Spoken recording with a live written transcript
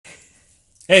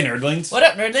Hey, nerdlings. What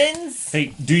up, nerdlings?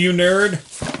 Hey, do you nerd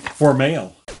for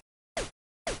mail?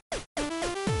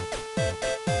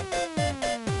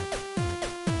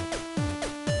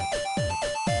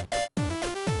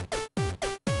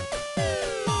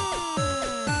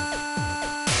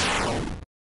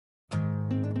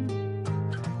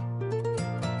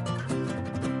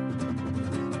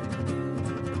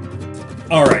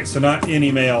 Alright, so not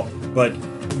any mail, but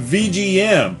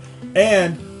VGM.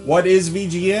 And what is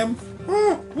VGM?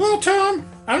 Oh, well, Tom,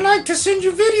 I like to send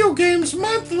you video games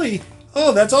monthly.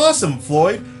 Oh, that's awesome,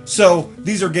 Floyd. So,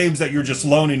 these are games that you're just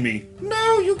loaning me.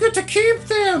 No, you get to keep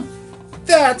them.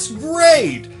 That's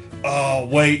great. Oh,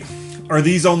 wait. Are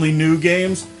these only new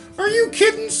games? Are you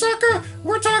kidding, sucker?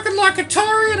 We're talking like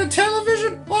Atari and a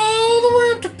television all the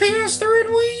way up to PS3 and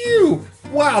Wii U.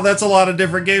 Wow, that's a lot of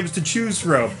different games to choose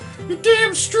from. You're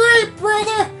damn straight,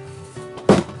 brother.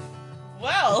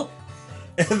 Well.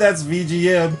 And that's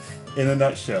VGM in a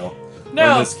nutshell.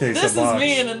 No, in this case, this is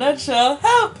me in a nutshell.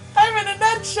 Help! I'm in a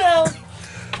nutshell.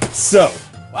 So.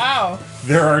 Wow.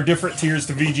 There are different tiers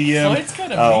to VGM. Floyd's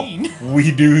kind of mean.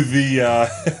 We do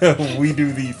the we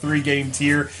do the 3-game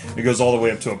tier. It goes all the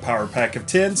way up to a power pack of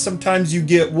 10. Sometimes you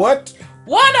get what?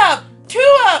 1 up,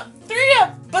 2 up, 3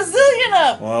 up, bazillion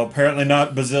up. Well, apparently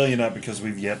not bazillion up because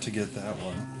we've yet to get that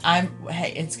one.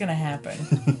 Hey, it's gonna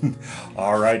happen.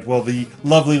 All right. Well, the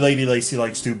lovely Lady Lacey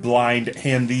likes to blind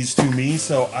hand these to me,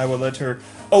 so I will let her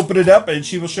open it up, and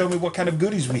she will show me what kind of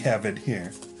goodies we have in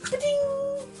here. Ba-ding.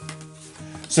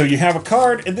 So you have a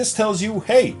card, and this tells you,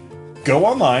 hey, go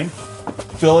online,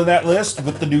 fill in that list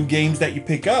with the new games that you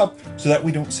pick up, so that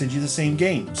we don't send you the same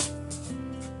games.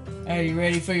 Are you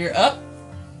ready for your up?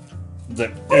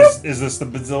 Is this the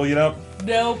bazillion up?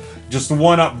 Nope. Just the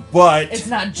 1 up, but... It's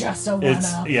not just a 1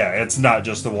 up. Yeah, it's not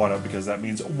just the 1 up, because that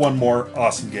means one more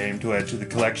awesome game to add to the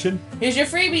collection. Here's your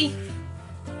freebie.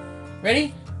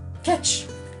 Ready? Catch.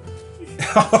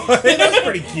 That's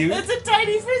pretty cute. It's a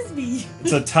tiny frisbee.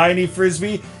 It's a tiny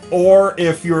frisbee, or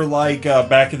if you're like a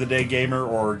back in the day gamer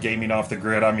or gaming off the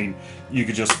grid, I mean, you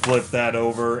could just flip that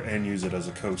over and use it as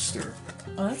a coaster.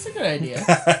 Oh, that's a good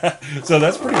idea. So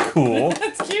that's pretty cool.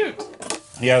 That's cute.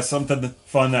 Yeah, something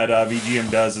fun that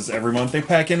VGM does is every month they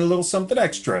pack in a little something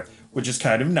extra, which is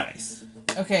kind of nice.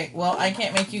 Okay, well, I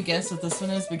can't make you guess what this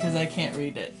one is because I can't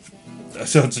read it.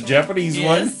 So it's a Japanese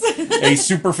one, a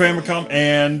Super Famicom,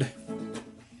 and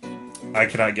I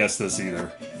cannot guess this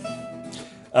either.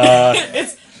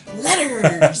 It's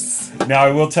letters! Now,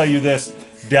 I will tell you this.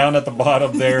 Down at the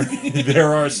bottom there,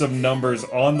 there are some numbers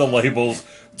on the labels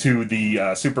to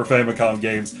the Super Famicom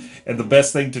games, and the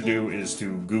best thing to do is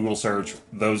to Google search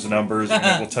those numbers, and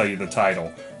it will tell you the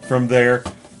title. From there,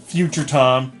 future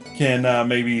Tom can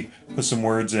maybe put some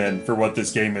words in for what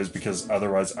this game is, because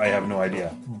otherwise I have no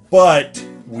idea. But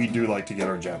we do like to get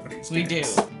our Japanese games. We do.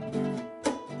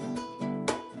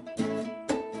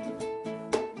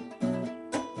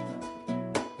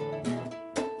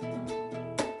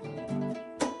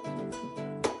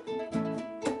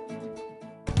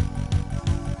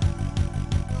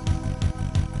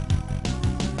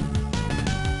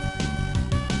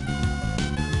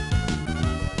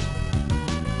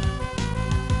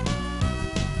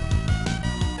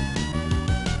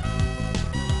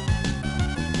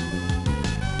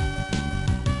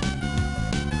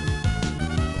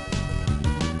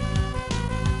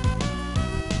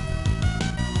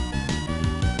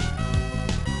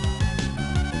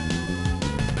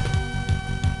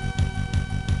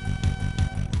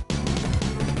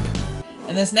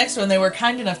 And this next one, they were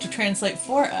kind enough to translate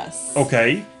for us.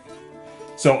 Okay.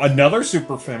 So another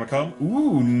Super Famicom.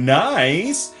 Ooh,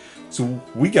 nice. So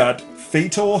we got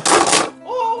Fatal.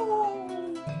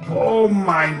 Oh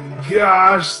my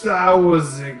gosh, that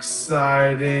was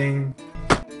exciting.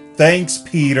 Thanks,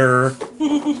 Peter.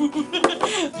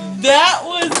 That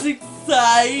was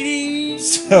exciting.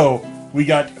 So we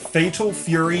got Fatal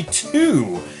Fury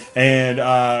 2.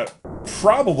 And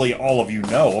probably all of you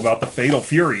know about the Fatal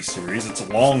Fury series. It's a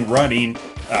long-running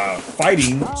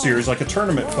fighting series, like a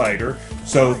tournament fighter.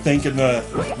 So think in the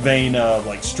vein of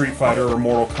like Street Fighter or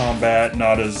Mortal Kombat,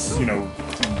 not as, you know,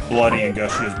 bloody and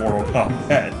gushy as Mortal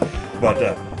Kombat.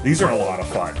 But these are a lot of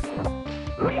fun.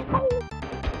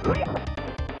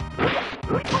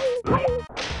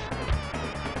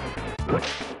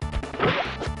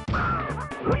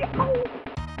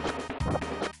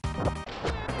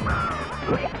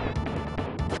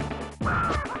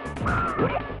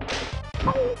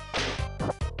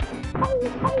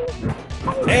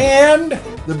 And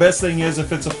the best thing is,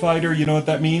 if it's a fighter, you know what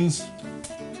that means?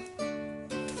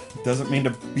 It doesn't mean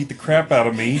to beat the crap out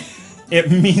of me. It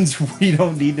means we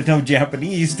don't need to know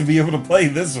Japanese to be able to play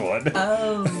this one.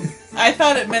 Oh. I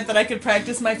thought it meant that I could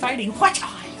practice my fighting. Are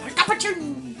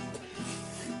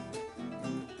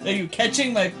you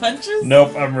catching my punches?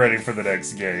 Nope, I'm ready for the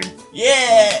next game.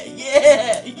 Yeah,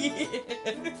 yeah, yeah.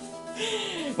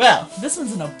 Well, this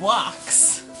one's in a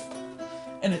box.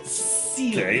 And it's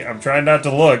sealed. Okay, I'm trying not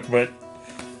to look, but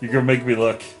you're gonna make me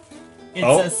look. It's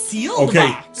a sealed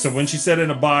box. So when she said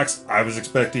in a box, I was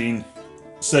expecting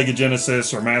Sega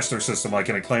Genesis or Master System, like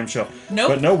in a clamshell. Nope.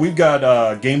 But no, we've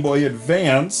got Game Boy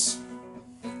Advance,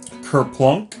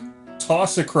 Kerplunk,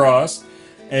 Toss Across,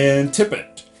 and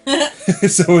Tippet.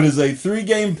 So it is a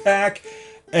 3-game pack,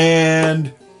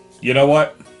 and you know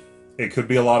what? It could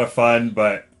be a lot of fun,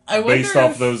 but based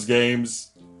off those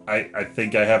games, I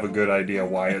think I have a good idea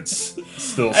why it's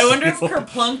still I wonder if sealed.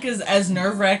 Kerplunk is as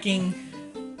nerve-wracking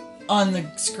on the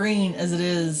screen as it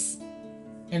is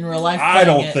in real life. I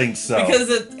don't think so.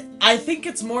 Because I think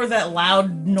it's more that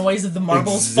loud noise of the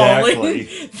marbles Exactly.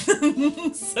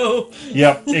 falling. So.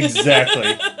 Yep,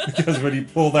 exactly. Because when you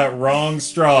pull that wrong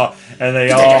straw and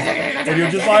they all, and you're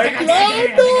just like, loud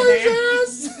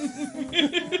noises!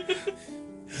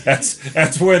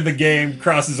 That's when the game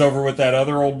crosses over with that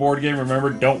other old board game. Remember,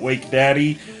 Don't Wake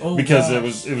Daddy? Oh, because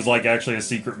gosh. it was like actually a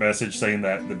secret message saying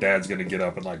that the dad's gonna get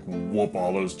up and like whoop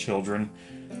all those children.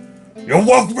 You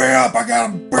woke me up. I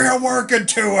gotta be at work in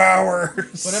 2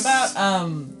 hours. What about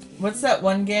what's that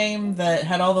one game that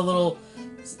had all the little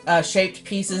shaped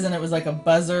pieces and it was like a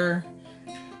buzzer?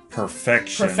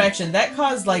 Perfection. Perfection. That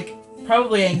caused like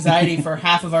probably anxiety for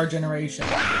half of our generation.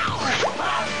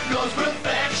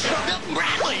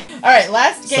 All right,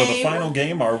 last game. So the final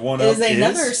game, our one is up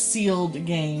another sealed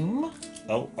game.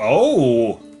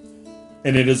 Oh,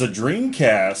 and it is a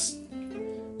Dreamcast.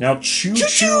 Now, Choo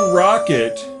Choo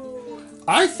Rocket.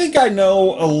 I think I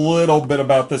know a little bit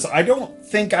about this. I don't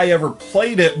think I ever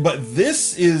played it, but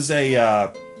this is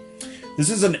an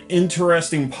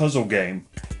interesting puzzle game,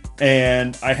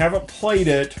 and I haven't played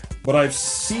it, but I've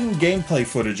seen gameplay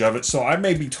footage of it, so I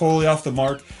may be totally off the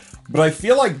mark. But I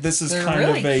feel like this is kind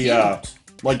of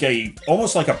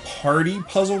almost like a party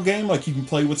puzzle game, like you can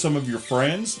play with some of your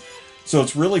friends. So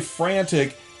it's really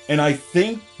frantic, and I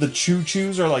think the Choo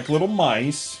Choos are like little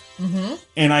mice. Mm-hmm.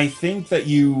 And I think that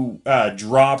you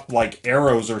drop like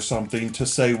arrows or something to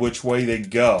say which way they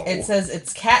go. It says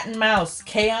it's cat and mouse,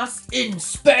 chaos in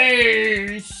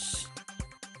space.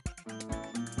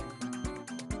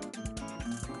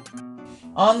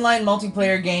 Online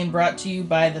multiplayer game brought to you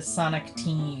by the Sonic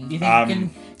team. Do you think you can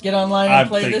get online and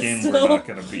play this still? I'm thinking we're not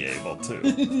going to be able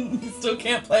to. Still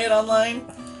can't play it online?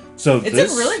 So it's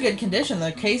in really good condition.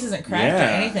 The case isn't cracked or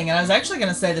anything. And I was actually going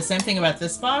to say the same thing about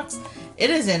this box. It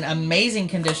is in amazing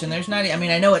condition. There's not... I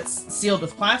mean, I know it's sealed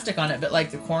with plastic on it, but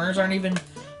like the corners aren't even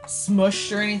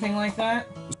smushed or anything like that.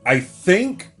 I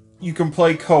think you can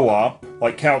play co-op,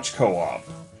 like couch co-op.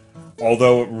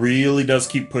 Although it really does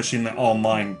keep pushing the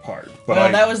online part.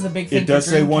 But that was the big thing. It does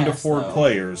say 1 to 4 though.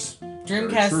 players.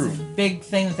 Dreamcast's big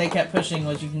thing that they kept pushing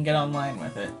was you can get online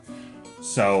with it.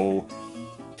 So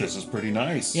this is pretty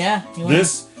nice. Yeah.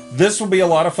 This will be a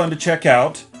lot of fun to check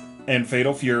out. And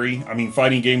Fatal Fury. I mean,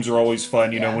 fighting games are always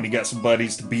fun, you know, when you got some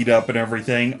buddies to beat up and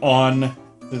everything on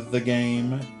the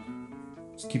game.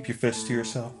 Just keep your fists to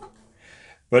yourself.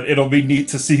 But it'll be neat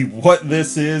to see what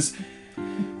this is.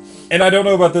 And I don't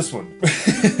know about this one.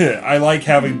 I like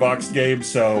having boxed games,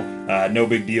 so no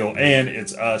big deal. And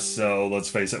it's us, so let's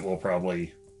face it, we'll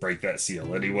probably break that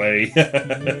seal anyway.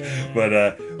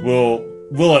 But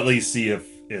we'll at least see if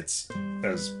it's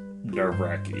as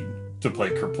nerve-wracking to play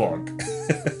Kerplunk.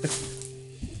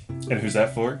 And who's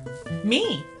that for?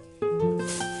 Me.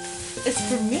 It's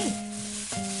for me.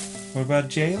 What about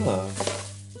J-Lo?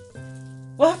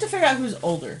 We'll have to figure out who's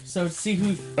older, so see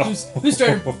who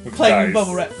started playing with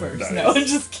Bubble Wrap first. Nice. No, I'm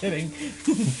just kidding.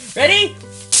 Ready?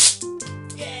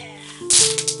 Yeah!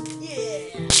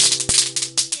 Yeah!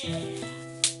 Yeah!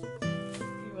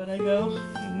 You wanna go?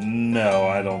 No,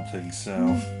 I don't think so.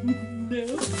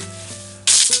 No?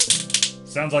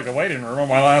 Sounds like a waiting room at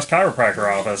my last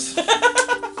chiropractor office.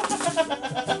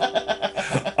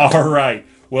 Alright.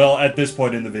 Well, at this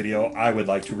point in the video, I would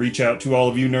like to reach out to all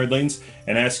of you nerdlings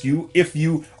and ask you if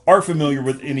you are familiar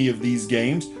with any of these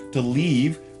games to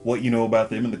leave what you know about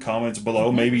them in the comments below.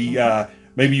 Maybe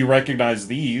you recognize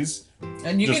these.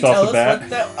 And you just can off tell the bat. us what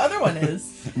that other one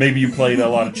is. Maybe you played a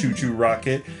lot of Choo Choo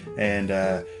Rocket and,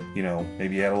 you know,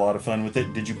 maybe you had a lot of fun with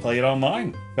it. Did you play it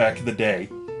online back in the day?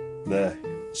 The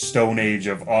Stone Age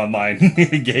of online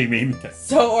gaming.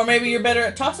 So, or maybe you're better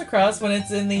at Toss Across when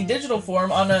it's in the digital form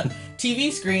on a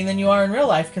TV screen than you are in real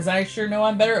life, because I sure know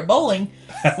I'm better at bowling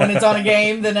when it's on a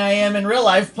game than I am in real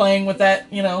life playing with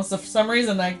that, you know, so for some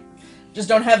reason I just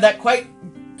don't have that quite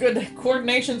good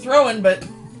coordination throwing, but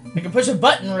I can push a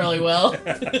button really well.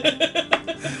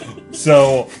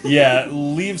 So, yeah,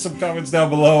 leave some comments down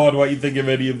below on what you think of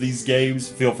any of these games.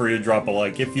 Feel free to drop a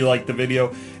like if you like the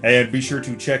video. And be sure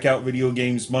to check out Video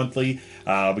Games Monthly,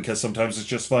 because sometimes it's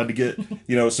just fun to get,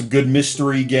 some good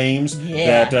mystery games.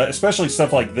 Yeah. That, especially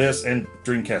stuff like this and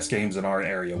Dreamcast games in our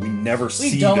area. We never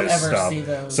see don't this ever stuff. see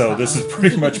those. So this is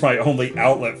pretty much my only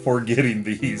outlet for getting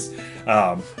these.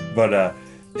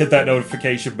 Hit that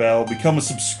notification bell, become a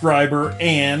subscriber,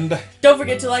 and don't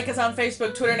forget to like us on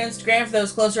Facebook, Twitter, and Instagram for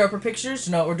those closer upper pictures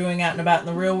to know what we're doing out and about in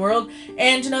the real world,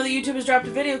 and to know that YouTube has dropped a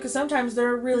video, because sometimes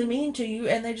they're really mean to you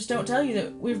and they just don't tell you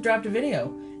that we've dropped a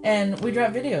video. And we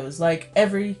drop videos like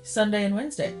every Sunday and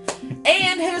Wednesday.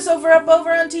 And hit us over on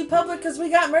TeePublic, because we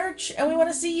got merch and we want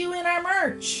to see you in our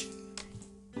merch.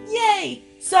 Yay!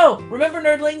 So, remember,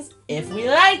 nerdlings, if we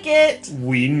like it,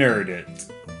 we nerd it.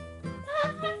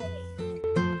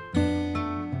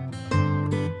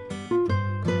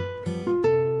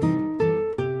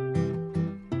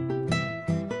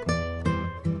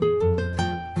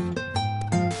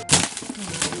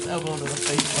 Elbow to the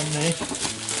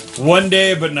face One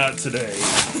day, but not today.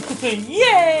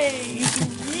 Yay!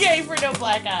 Yay for no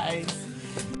black eyes.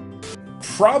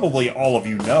 Probably all of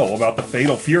you know about the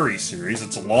Fatal Fury series.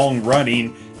 It's a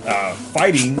long-running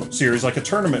fighting series, like a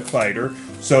tournament fighter.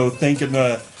 So think in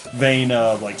the vein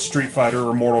of like Street Fighter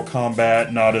or Mortal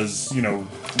Kombat, not as,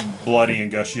 bloody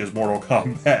and gushy as Mortal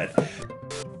Kombat.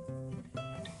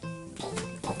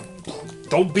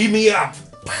 Don't beat me up!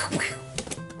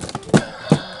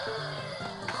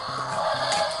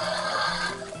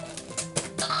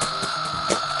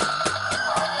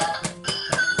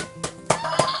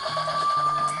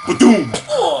 Badoom!